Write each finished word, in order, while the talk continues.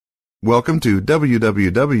Welcome to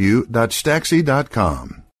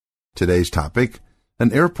www.staxi.com. Today's topic,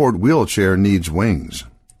 an airport wheelchair needs wings.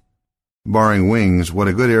 Barring wings, what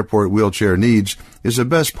a good airport wheelchair needs is the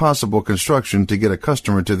best possible construction to get a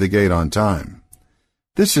customer to the gate on time.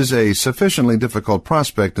 This is a sufficiently difficult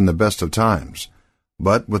prospect in the best of times,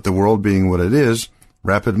 but with the world being what it is,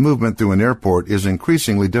 rapid movement through an airport is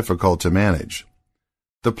increasingly difficult to manage.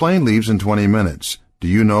 The plane leaves in 20 minutes. Do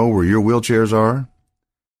you know where your wheelchairs are?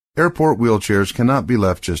 Airport wheelchairs cannot be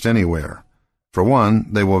left just anywhere. For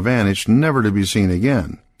one, they will vanish never to be seen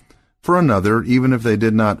again. For another, even if they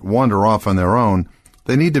did not wander off on their own,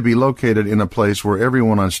 they need to be located in a place where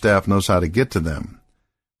everyone on staff knows how to get to them.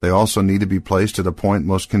 They also need to be placed at a point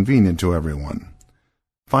most convenient to everyone.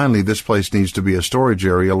 Finally, this place needs to be a storage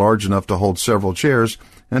area large enough to hold several chairs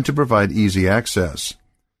and to provide easy access.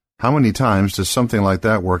 How many times does something like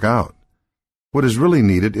that work out? What is really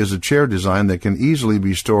needed is a chair design that can easily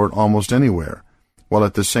be stored almost anywhere, while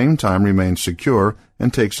at the same time remains secure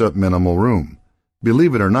and takes up minimal room.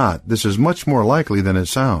 Believe it or not, this is much more likely than it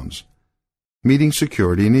sounds. Meeting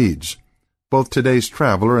security needs. Both today's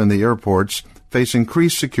traveler and the airports face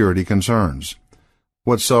increased security concerns.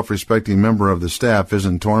 What self-respecting member of the staff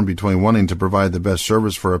isn't torn between wanting to provide the best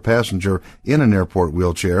service for a passenger in an airport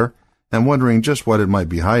wheelchair and wondering just what it might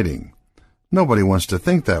be hiding? Nobody wants to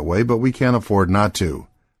think that way, but we can't afford not to.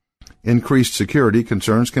 Increased security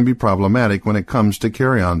concerns can be problematic when it comes to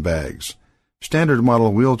carry-on bags. Standard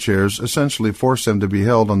model wheelchairs essentially force them to be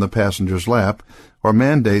held on the passenger's lap or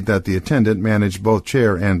mandate that the attendant manage both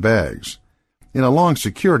chair and bags. In a long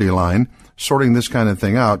security line, sorting this kind of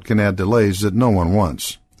thing out can add delays that no one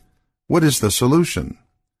wants. What is the solution?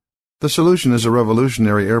 The solution is a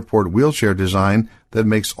revolutionary airport wheelchair design that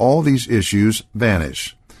makes all these issues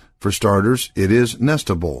vanish. For starters, it is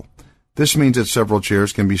nestable. This means that several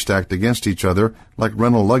chairs can be stacked against each other like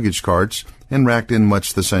rental luggage carts and racked in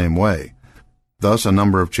much the same way. Thus, a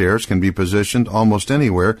number of chairs can be positioned almost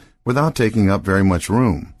anywhere without taking up very much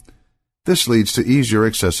room. This leads to easier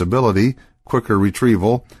accessibility, quicker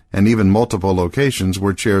retrieval, and even multiple locations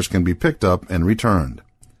where chairs can be picked up and returned.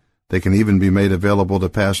 They can even be made available to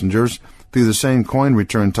passengers through the same coin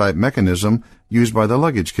return type mechanism used by the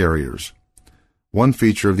luggage carriers. One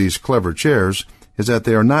feature of these clever chairs is that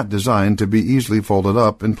they are not designed to be easily folded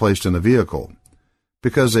up and placed in a vehicle.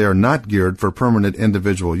 Because they are not geared for permanent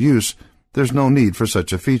individual use, there's no need for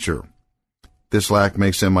such a feature. This lack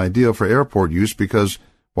makes them ideal for airport use because,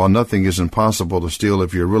 while nothing is impossible to steal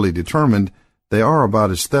if you're really determined, they are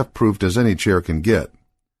about as theft-proofed as any chair can get.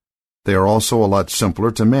 They are also a lot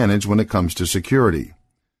simpler to manage when it comes to security.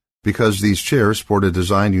 Because these chairs sport a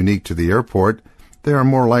design unique to the airport, they are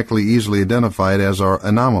more likely easily identified as our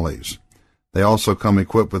anomalies. They also come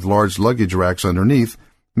equipped with large luggage racks underneath,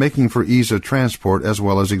 making for ease of transport as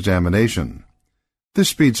well as examination. This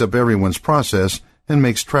speeds up everyone's process and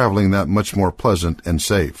makes traveling that much more pleasant and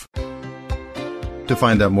safe. To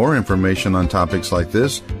find out more information on topics like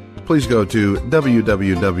this, please go to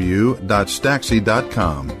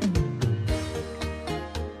www.staxi.com.